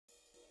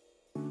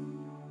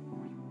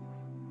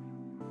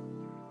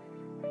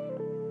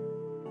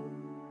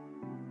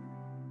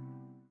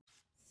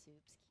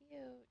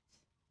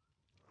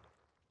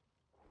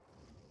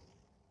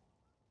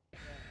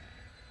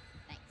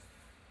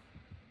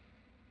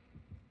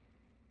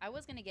I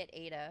was gonna get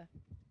Ada,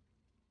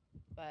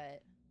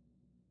 but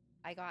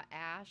I got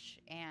Ash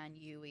and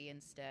Yui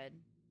instead.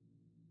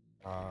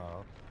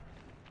 Uh.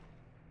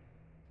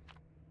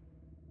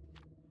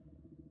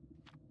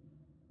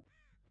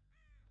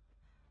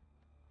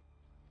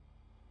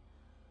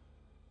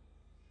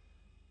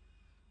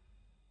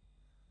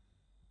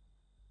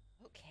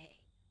 Okay.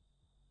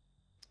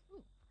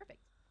 Ooh, perfect.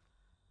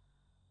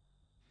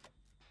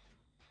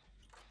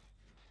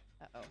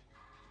 Uh-oh.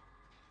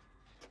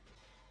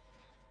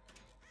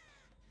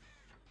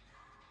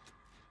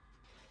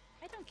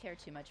 I don't care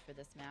too much for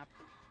this map.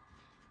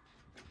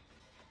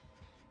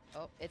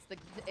 Oh, it's the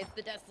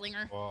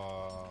Deathslinger.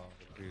 Oh,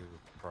 Jesus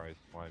Christ,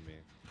 why me?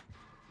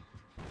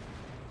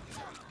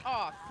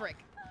 Oh, frick.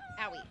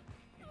 Owie.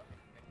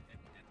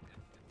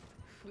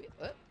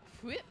 Whip,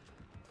 whip,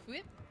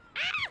 whip.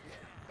 Ah!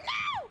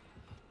 No!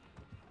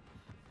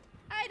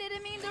 I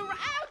didn't mean to.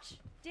 Ouch!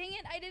 Dang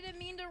it! I didn't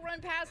mean to run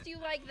past you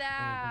like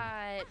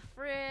that.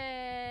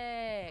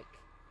 Frick.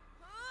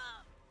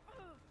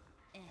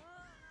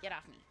 Get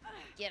off me.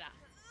 Get off.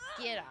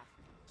 Get off.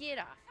 Get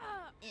off.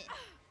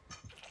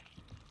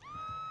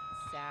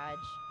 Sag.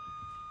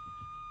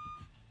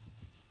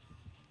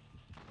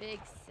 Big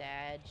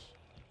Sag.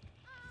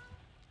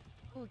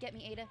 Ooh, get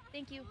me, Ada.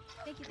 Thank you.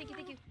 Thank you, thank you,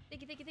 thank you.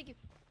 Thank you, thank you, thank you.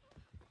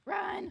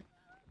 Run!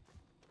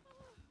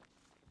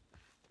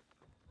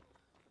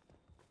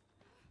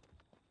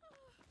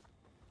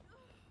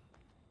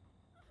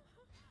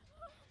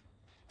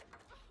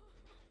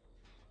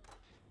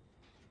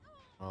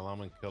 Well,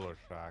 I'm in Killer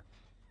Shack.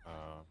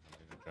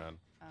 Jen.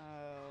 Oh,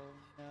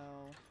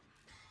 no.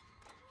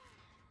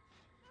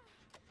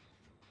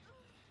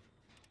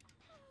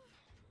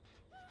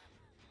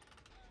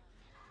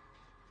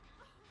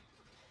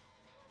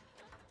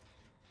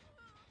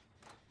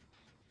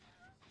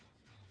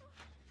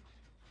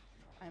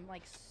 I'm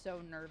like so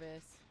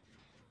nervous.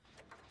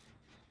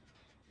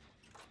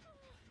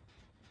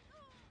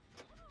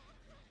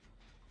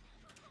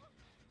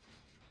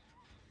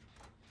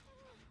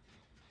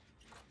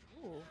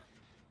 Ooh.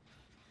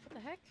 What the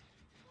heck?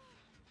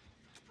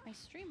 My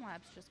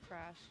Streamlabs just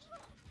crashed.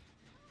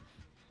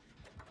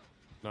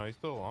 No, he's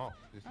still on.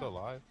 He's still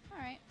alive.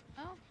 Alright.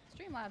 Well,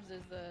 Streamlabs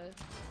is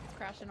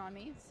crashing on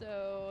me,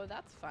 so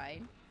that's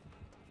fine.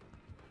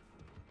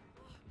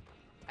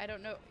 I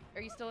don't know.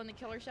 Are you still in the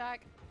Killer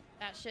Shack?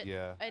 Ah, shit.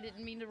 Yeah. I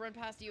didn't mean to run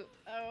past you.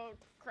 Oh,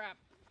 crap.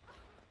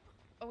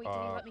 Oh, wait,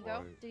 did he let me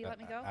go? Did he let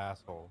me go?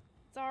 Asshole.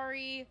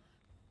 Sorry.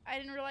 I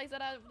didn't realize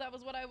that that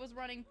was what I was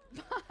running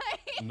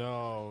by.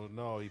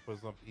 No, he put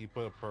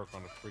a perk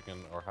on a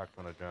freaking, or hacked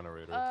on a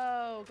generator.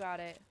 Oh,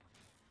 got it.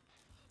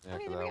 Yeah,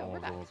 okay, because there we that go. one We're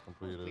was back. almost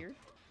completed. Weird.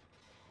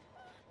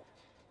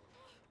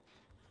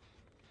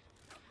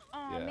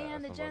 Oh, Yeah,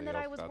 man, the gen somebody that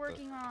I else was got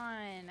working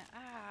on.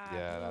 Ah,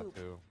 Yeah, poop.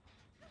 that too.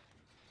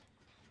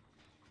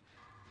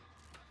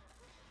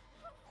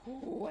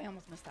 Ooh, I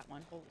almost missed that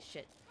one. Holy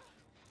shit.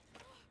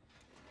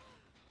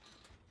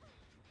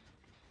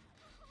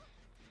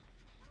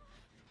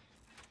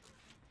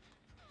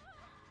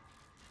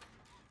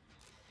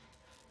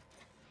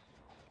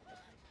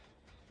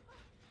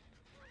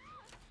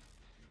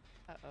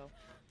 Uh-oh.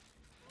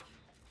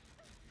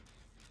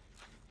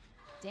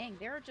 Dang,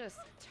 they're just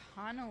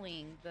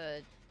tunneling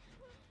the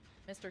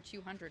Mr.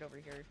 200 over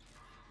here.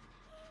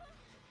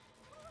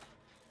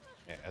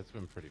 Yeah, it's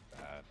been pretty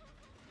bad.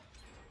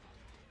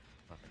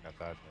 I got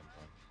that gen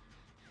done.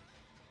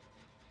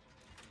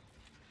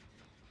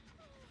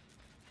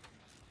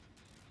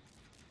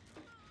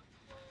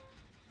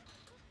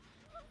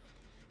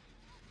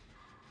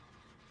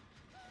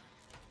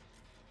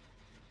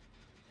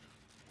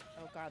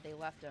 Oh god, they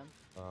left him.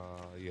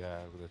 Yeah,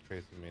 they're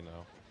chasing me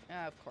now.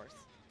 Of course.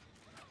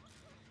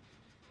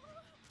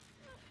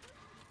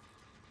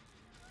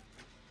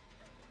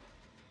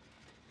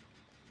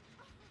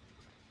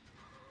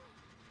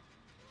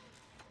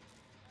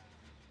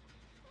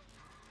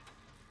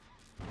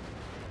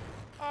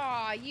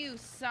 Aw, you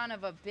son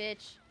of a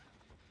bitch.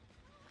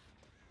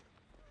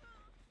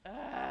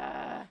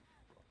 Are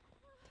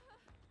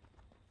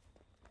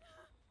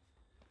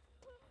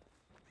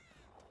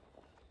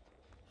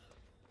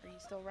you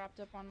still wrapped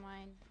up on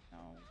mine? No.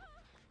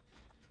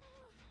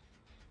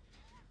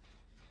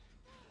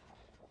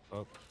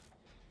 Oh.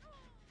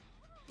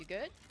 You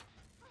good?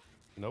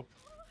 Nope.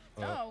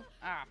 No.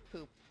 Ah,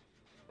 poop.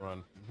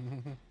 Run.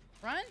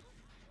 Run?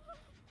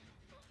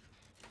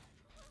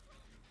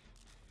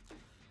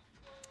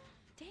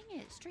 Dang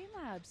it,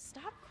 Streamlabs,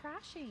 stop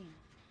crashing.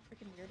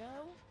 Freaking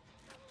weirdo.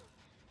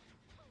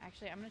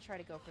 Actually, I'm gonna try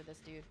to go for this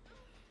dude.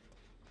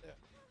 Yeah.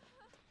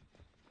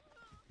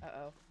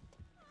 Uh-oh.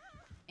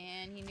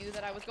 And he knew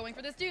that I was going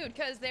for this dude,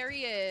 because there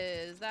he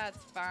is.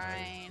 That's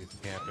fine. He's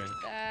camping.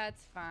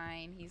 That's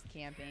fine. He's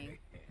camping.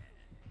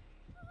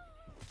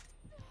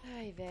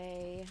 Hi,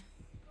 vey.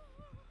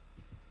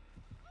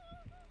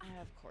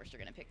 Of course you're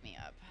gonna pick me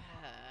up.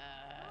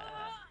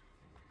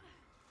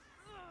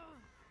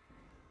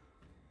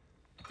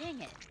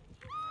 Dang it.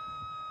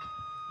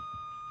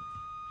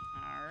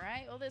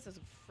 Alright, well this is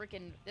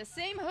freaking the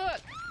same hook.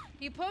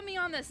 He put me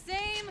on the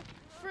same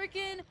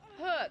freaking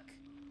hook.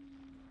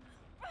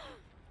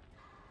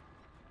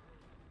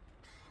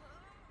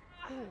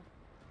 Ooh.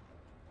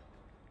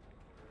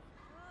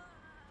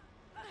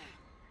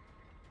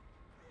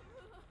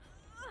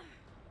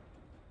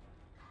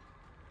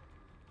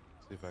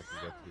 See if I can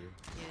get to you.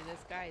 Dude,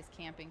 this guy is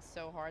camping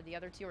so hard. The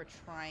other two are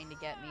trying to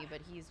get me,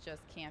 but he's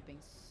just camping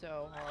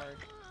so hard.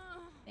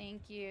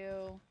 Thank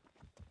you.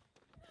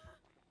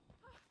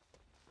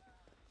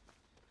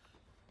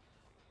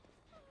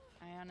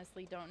 I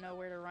honestly don't know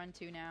where to run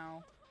to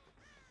now.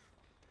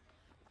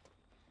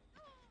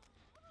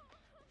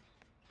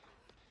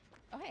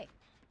 Oh, hey.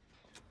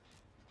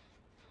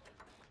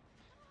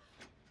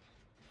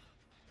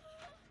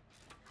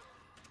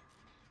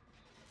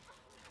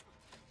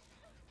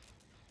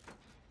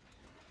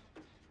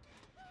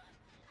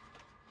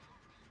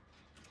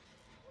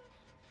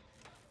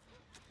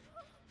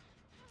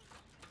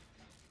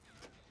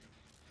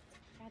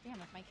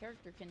 Goddamn, if my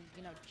character can,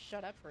 you know,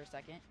 shut up for a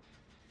second.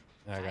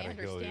 Yeah, I gotta heal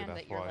you, understand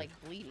that's that you're, why.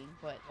 like, bleeding,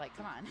 but, like,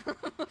 come on.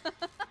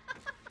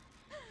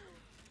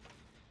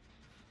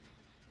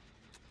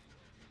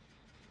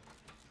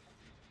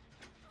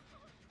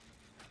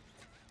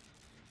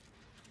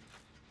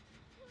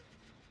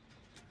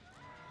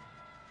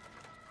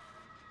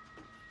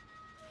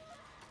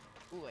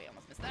 Ooh, I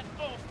almost missed that.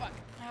 Oh, fuck.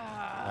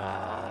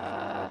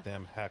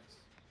 Damn hex.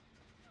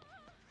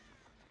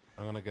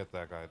 I'm gonna get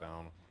that guy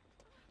down.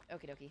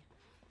 Okie dokie.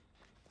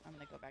 I'm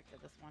gonna go back to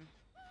this one.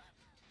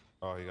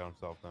 Oh, he got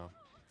himself down.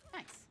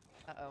 Nice.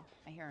 Uh-oh.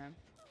 I hear him.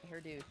 I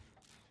hear dude.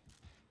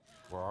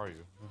 Where are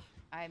you?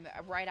 I'm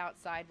right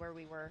outside where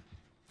we were.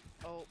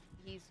 Oh,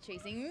 he's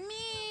chasing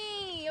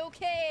me!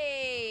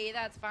 Okay,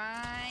 that's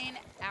fine.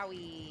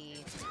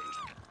 Owie.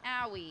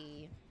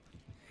 Owie.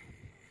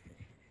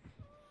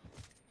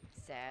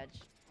 Sag.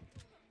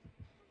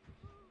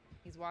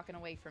 He's walking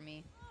away from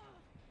me.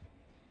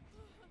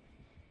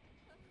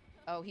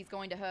 Oh, he's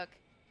going to hook.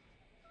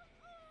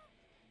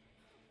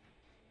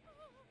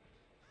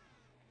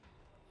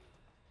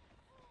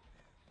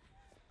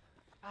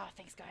 Ah, oh,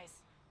 thanks,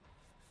 guys.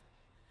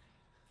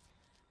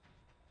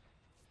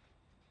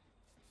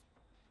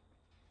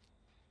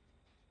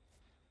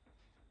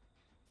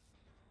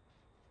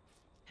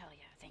 Hell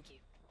yeah, thank you.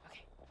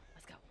 Okay,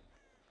 let's go.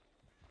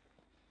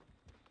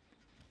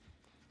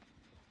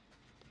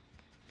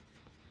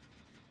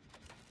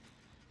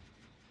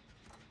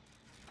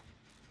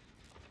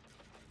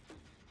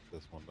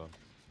 This one done.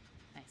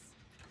 Nice.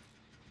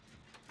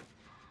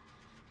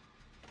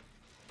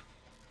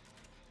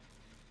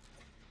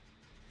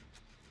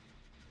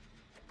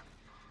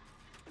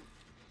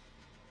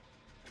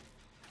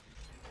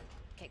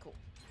 Okay, cool.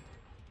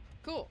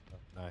 Cool.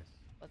 Nice.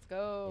 Let's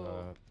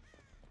go.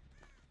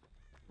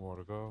 More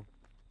to go.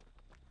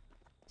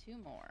 2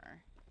 more.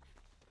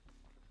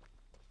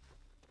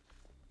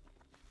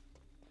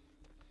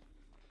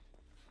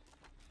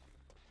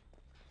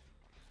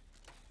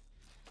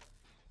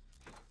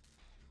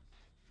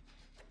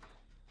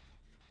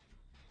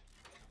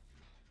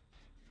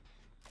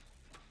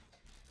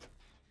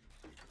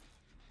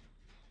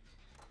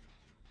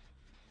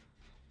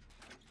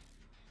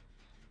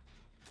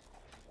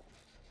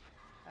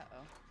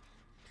 Uh-oh.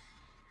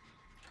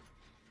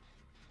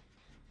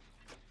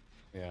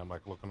 Yeah, I'm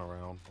like looking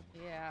around.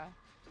 Yeah.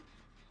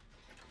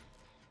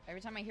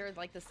 Every time I hear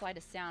like the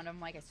slightest sound, I'm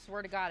like, I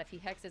swear to God, if he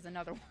hexes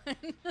another one.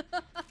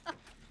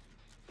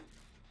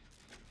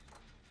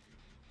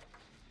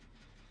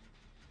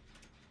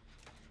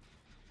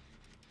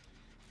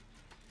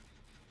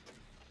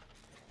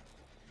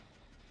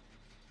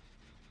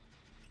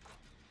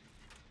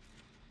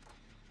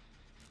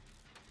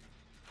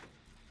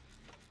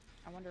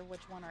 I wonder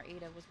which one our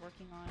Ada was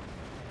working on.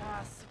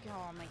 Ah,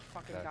 oh my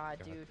fucking God,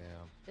 dude.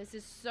 Damn. This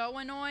is so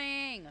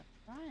annoying.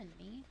 Run,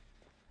 me.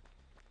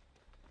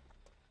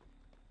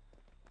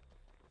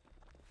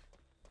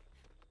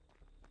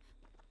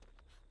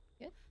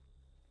 Good.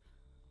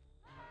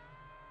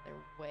 They're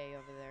way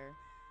over there.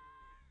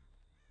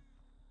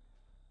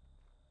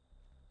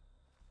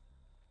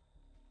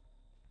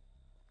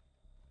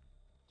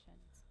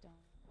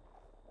 Gemstone.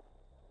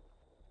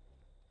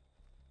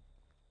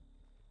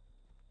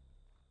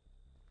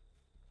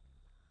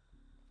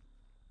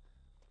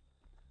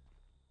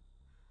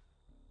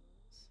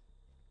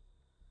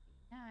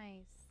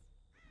 Nice.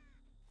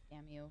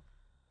 Damn you.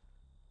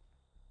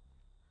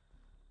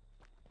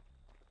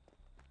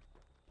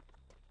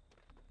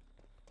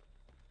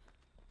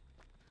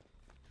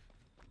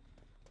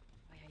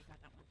 Oh yeah, you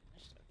got that one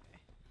finished.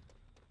 Okay.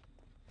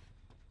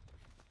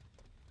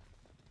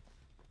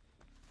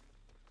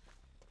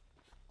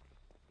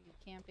 Are you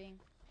camping?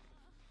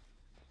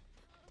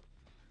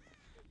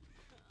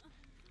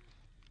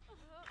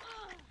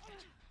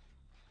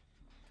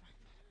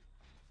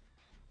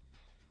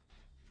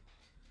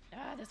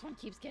 Ah, this one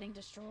keeps getting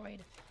destroyed.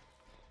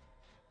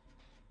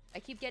 I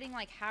keep getting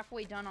like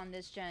halfway done on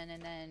this gen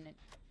and then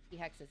he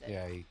hexes it.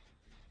 Yeah,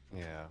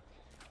 yeah.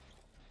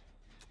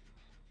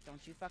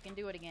 Don't you fucking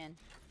do it again.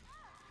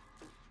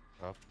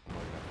 Up.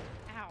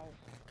 Ow.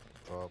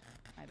 Up.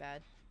 My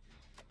bad.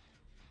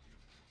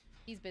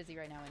 He's busy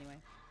right now anyway.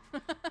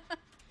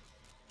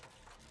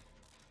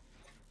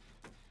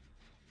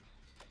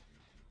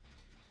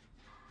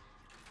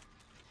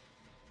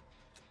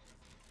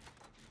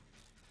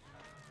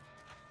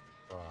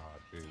 Oh,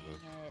 Jesus.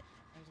 Dang it.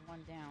 There's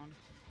one down.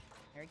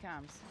 Here he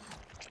comes.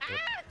 Yep.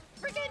 Ah!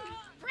 Freaking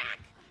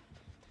rack!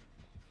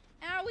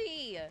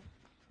 Owie!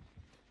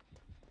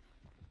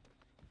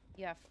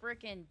 Yeah,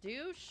 freaking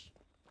douche.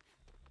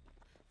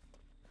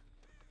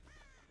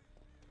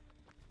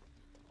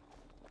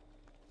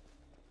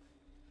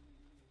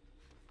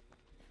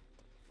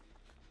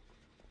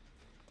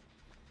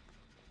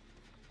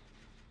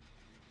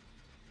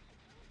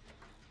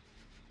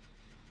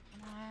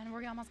 Come on,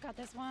 we almost got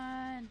this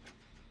one.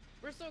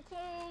 We're so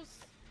close.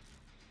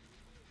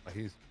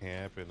 He's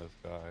camping this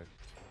guy.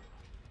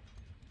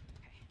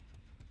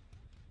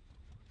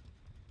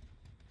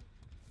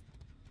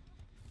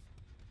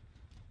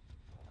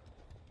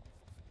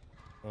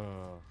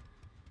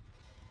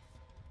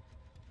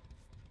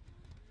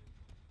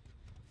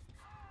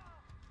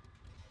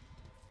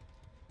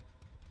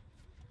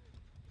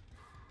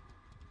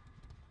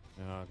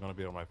 Yeah, I'm gonna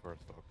be on my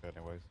first hook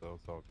anyway, so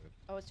it's all good.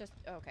 Oh, it's just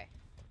okay.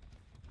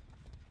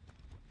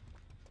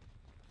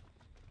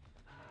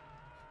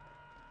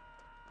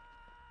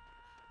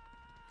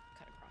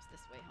 Cut across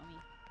this way,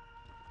 homie.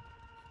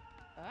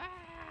 Ah!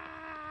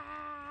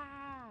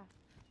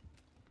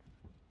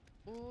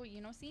 Oh,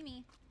 you no see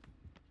me.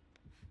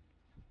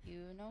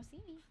 You no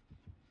see me.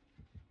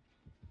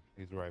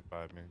 He's right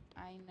by me.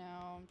 I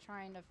know. I'm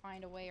trying to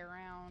find a way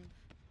around.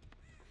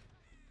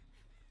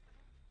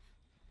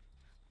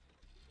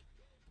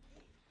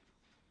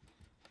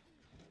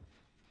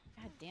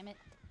 God damn it.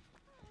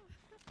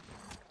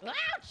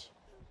 Ouch!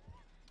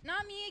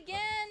 Not me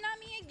again! Not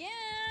me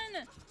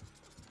again!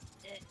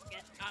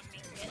 Get off me!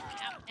 Get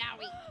out!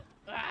 Owie!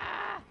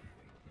 Ah!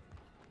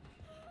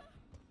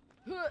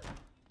 Huh.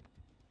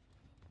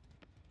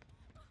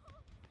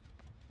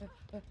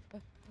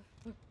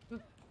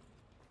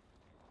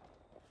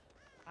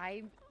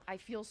 I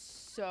feel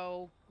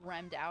so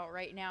remmed out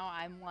right now.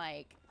 I'm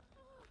like,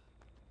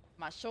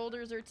 my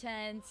shoulders are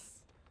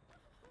tense.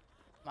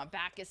 My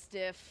back is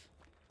stiff.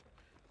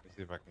 Let me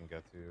see if I can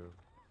get to you.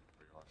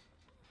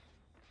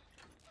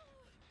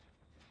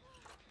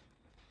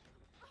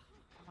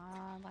 Come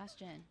on, last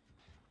gen.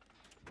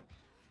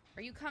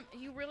 Are you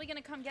really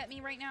gonna come get me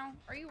right now?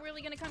 Are you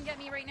really gonna come get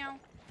me right now?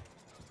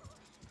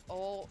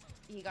 Oh,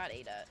 he got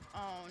Ada.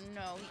 Oh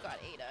no, he got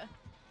Ada.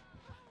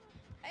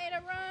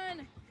 Ada,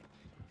 run!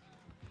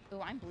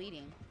 Oh, I'm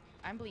bleeding.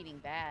 I'm bleeding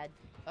bad.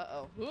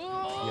 Uh-oh.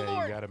 Oh, yeah,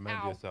 Lord. you gotta mend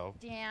Ow, yourself.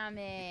 damn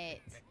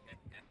it.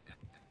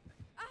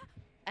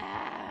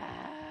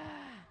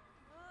 Ah.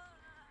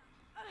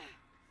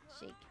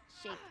 Shake,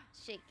 shake,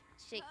 shake,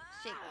 shake,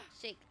 shake,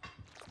 shake.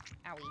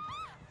 Owie.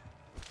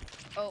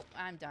 Oh,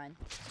 I'm done.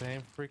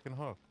 Same freaking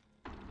hook.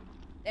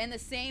 And the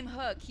same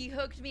hook. He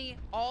hooked me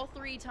all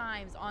 3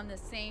 times on the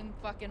same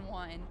fucking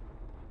one.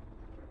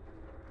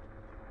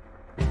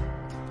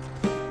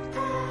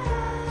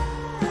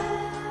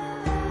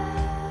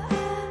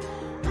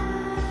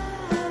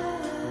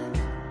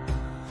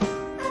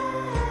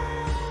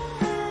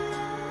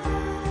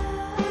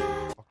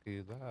 Fuck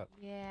is that?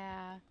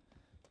 Yeah.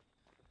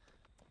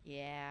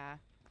 Yeah.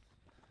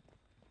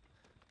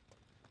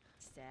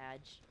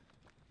 Sag.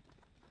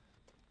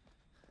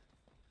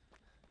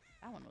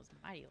 That one was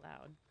mighty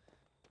loud.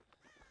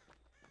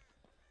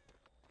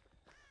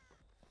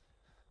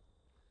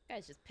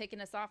 Guy's just picking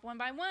us off one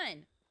by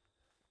one.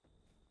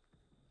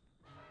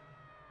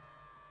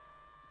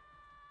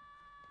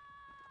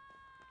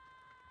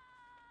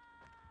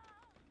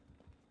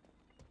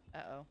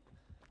 Uh-oh.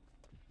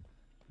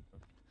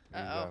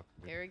 Uh-oh.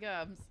 Here he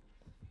comes.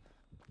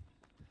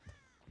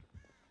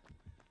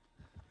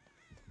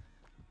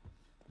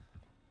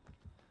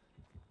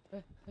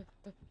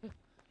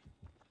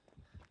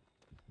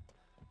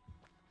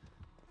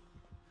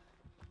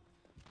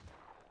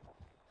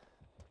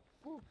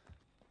 Ooh.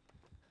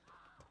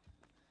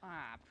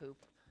 Ah, poop.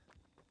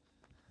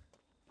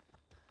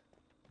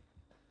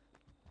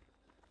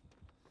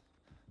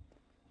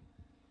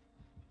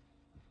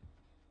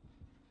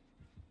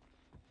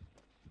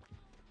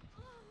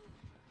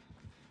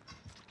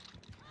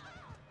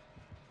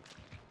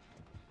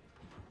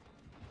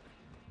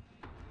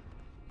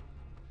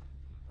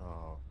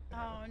 Oh.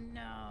 Oh,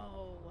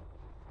 no.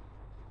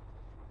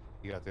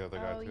 You got the other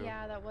guy Oh, too?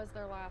 yeah, that was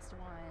their last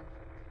one.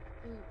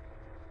 Ooh.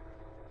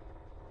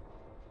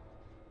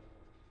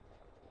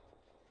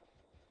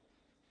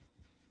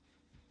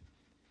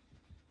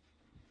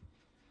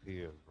 He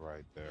is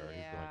right there.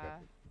 Yeah. He's gonna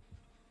get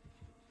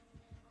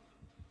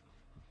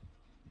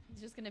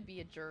He's just gonna be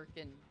a jerk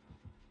and...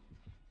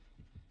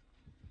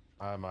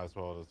 I might as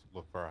well just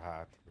look for a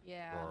hatch.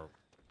 Yeah. Or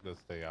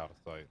just stay out of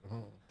sight.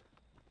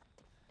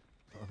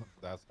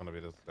 That's gonna be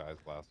this guy's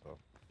lasso.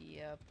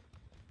 Yep.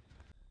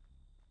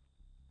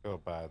 Feel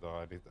bad though.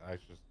 I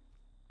should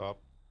stop.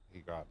 He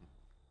got him.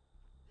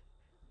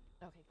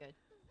 Okay, good.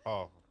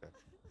 Oh, okay.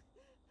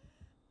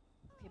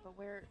 Okay, but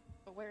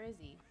where is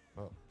he?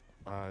 Oh,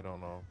 I don't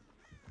know.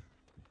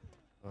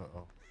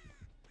 Uh-oh.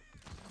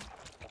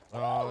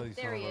 Oh, you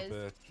there son he of is. a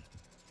bitch.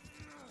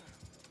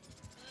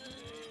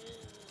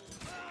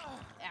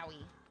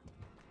 Owie.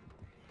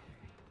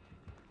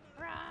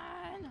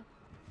 Run!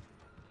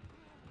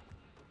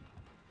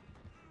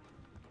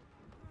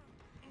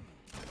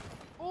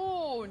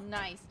 Oh,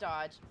 nice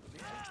dodge.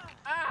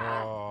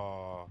 Ah!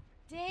 Oh.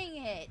 Dang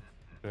it.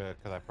 Good,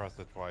 because I pressed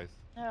it twice.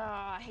 Oh,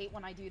 I hate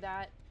when I do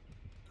that.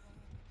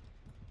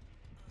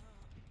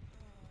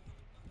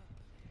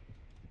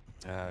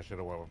 Yeah, I should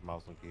have went with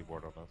mouse and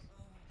keyboard on this.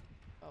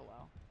 Oh,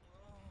 well.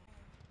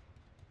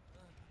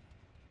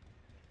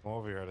 Come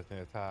over here, I just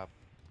need a tap.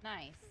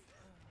 Nice.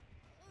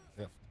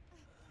 Yep.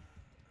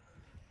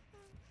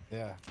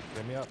 Yeah,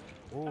 get me up.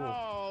 Ooh.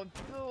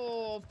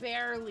 Oh,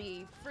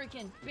 barely.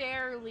 Freaking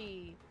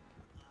barely.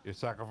 Your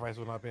sacrifice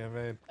will not be in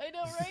vain. I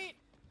know, right?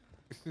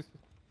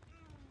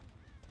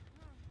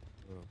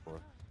 Oh, boy.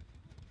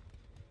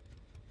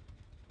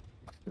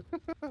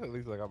 At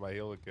least I got my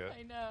healing kit.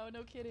 I know,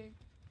 no kidding.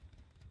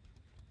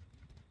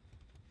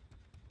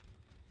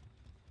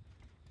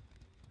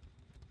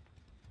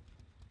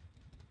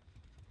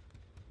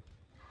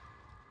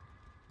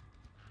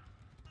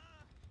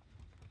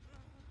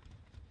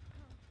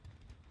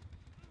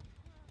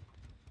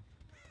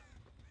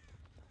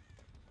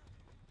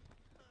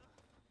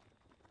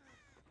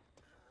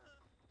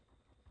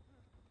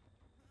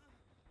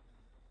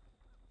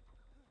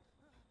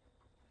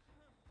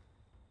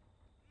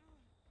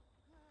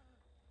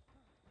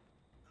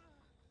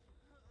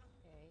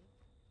 Okay.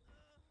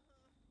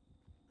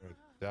 We're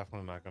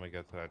definitely not going to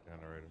get to that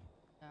generator.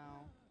 No.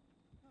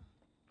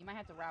 You might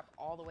have to wrap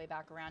all the way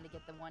back around to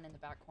get the one in the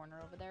back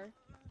corner over there.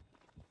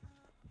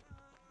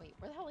 Wait,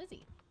 where the hell is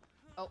he?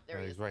 Oh, there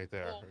he is. He's right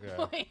there.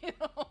 Oh. Yeah.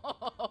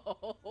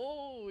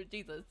 Oh,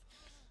 Jesus.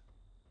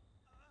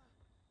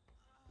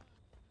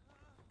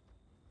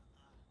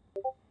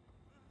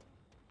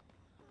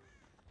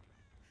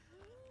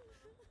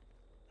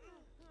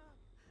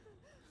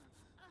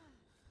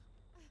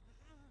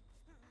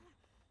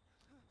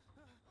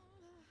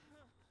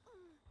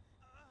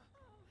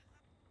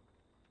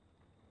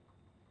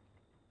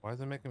 Why is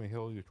it making me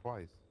heal you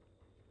twice?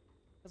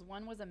 Because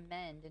one was a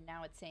mend, and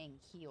now it's saying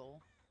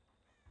heal.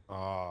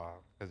 Ah,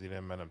 because he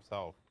didn't mend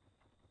himself.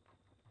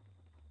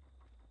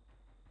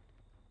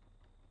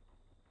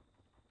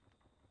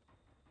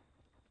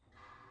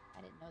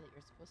 I didn't know that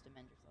you're supposed to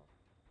mend yourself.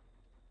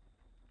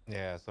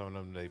 Yeah, some of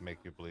them, they make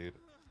you bleed.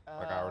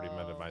 Like, I already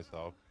mended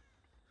myself.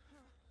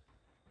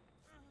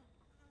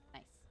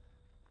 Nice.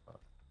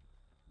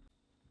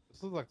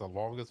 This is like the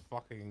longest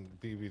fucking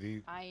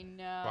DVD I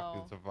know.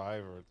 fucking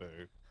Survivor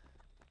thing.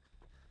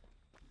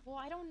 Well,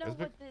 I don't know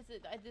what this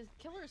is. This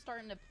killer is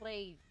starting to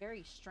play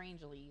very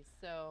strangely,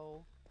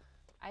 so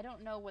I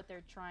don't know what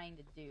they're trying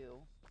to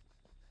do.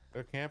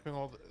 They're camping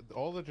all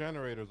the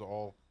generators are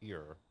all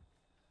here.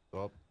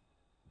 So,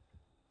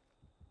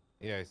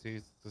 yeah, I see.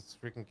 He's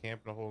just freaking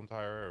camping the whole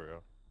entire area.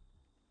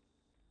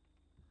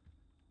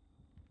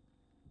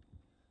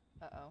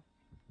 Uh-oh.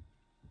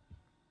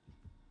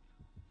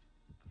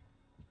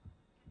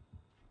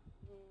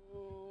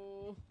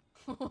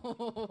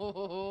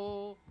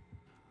 Oh.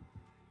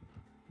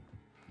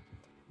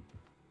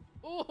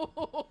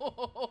 Oh.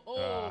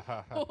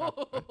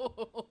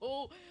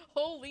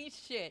 Holy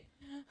shit.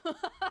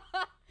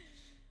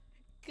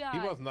 God He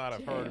must not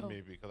have heard damn.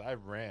 me because I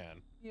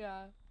ran.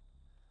 Yeah.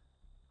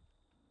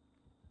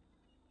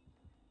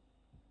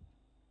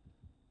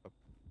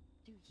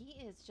 Dude, he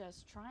is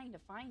just trying to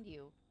find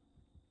you.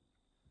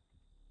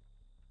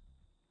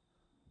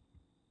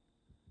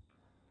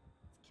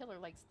 This killer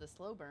likes the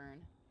slow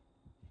burn.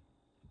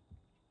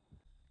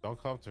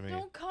 Don't come to me.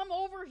 Don't come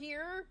over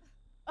here.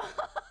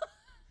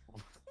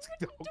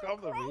 Don't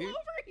come to me. Over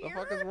The here.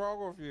 fuck is wrong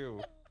with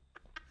you?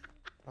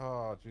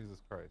 Oh,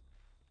 Jesus Christ.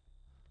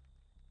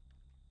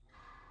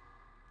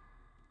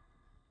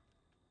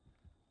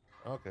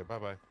 Okay,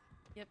 bye-bye.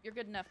 Yep, you're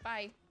good enough.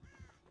 Bye.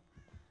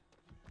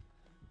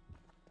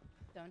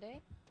 Don't they?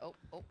 Oh,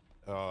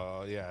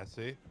 oh. Yeah,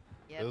 see?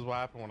 Yep. This is what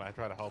happened when I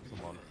try to help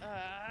someone.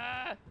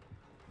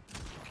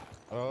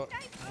 Oh.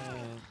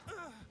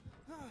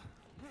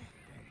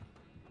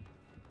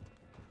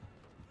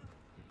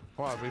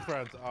 Come on, be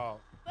friends. Oh.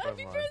 Let's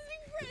be friends,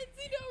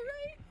 you know,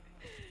 right?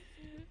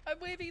 I'm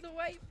waving the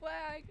white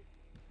flag.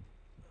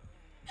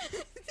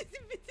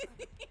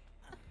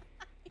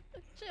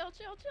 Chill.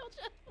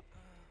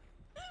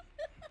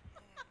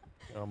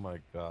 Oh my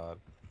God.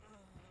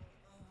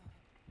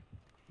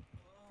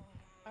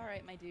 All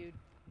right, my dude.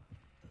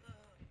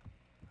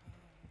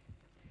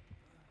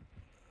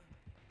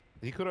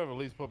 He could have at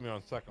least put me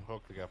on second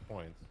hook to get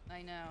points.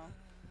 I know.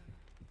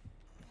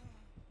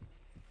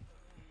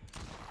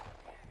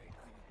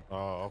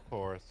 Oh, of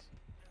course.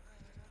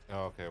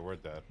 Okay, we're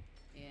dead.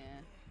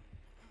 Yeah.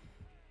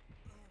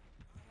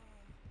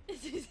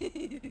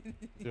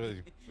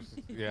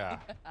 Yeah.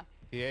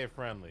 PA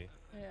friendly.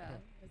 Yeah.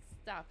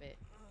 Stop it.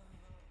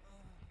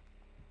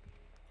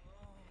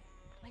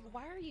 Like,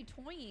 why are you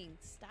toying?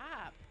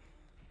 Stop.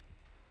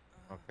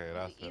 Okay,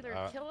 that's Either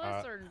it. kill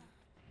us or,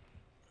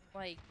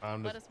 like,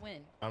 let us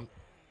win.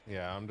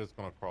 Yeah, I'm just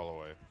gonna crawl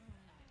away.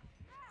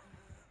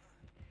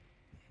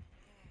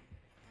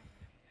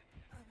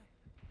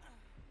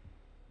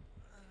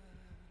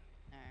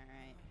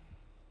 Alright.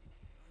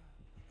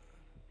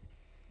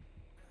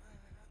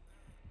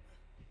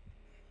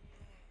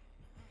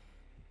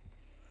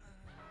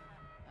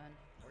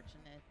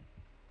 Unfortunate.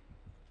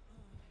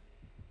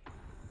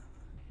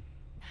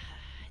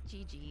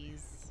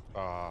 GG's.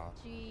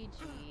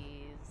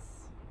 GG's.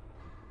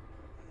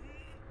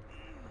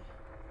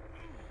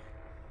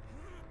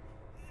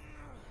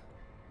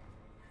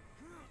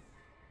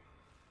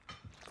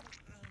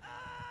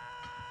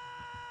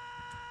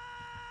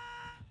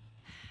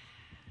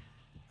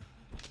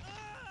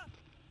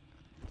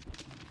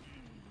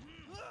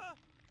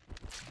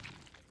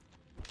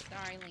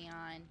 Sorry,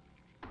 Leon.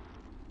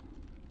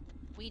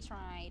 We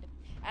tried.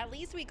 At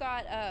least we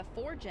got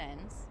 4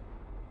 gens.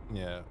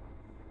 Yeah.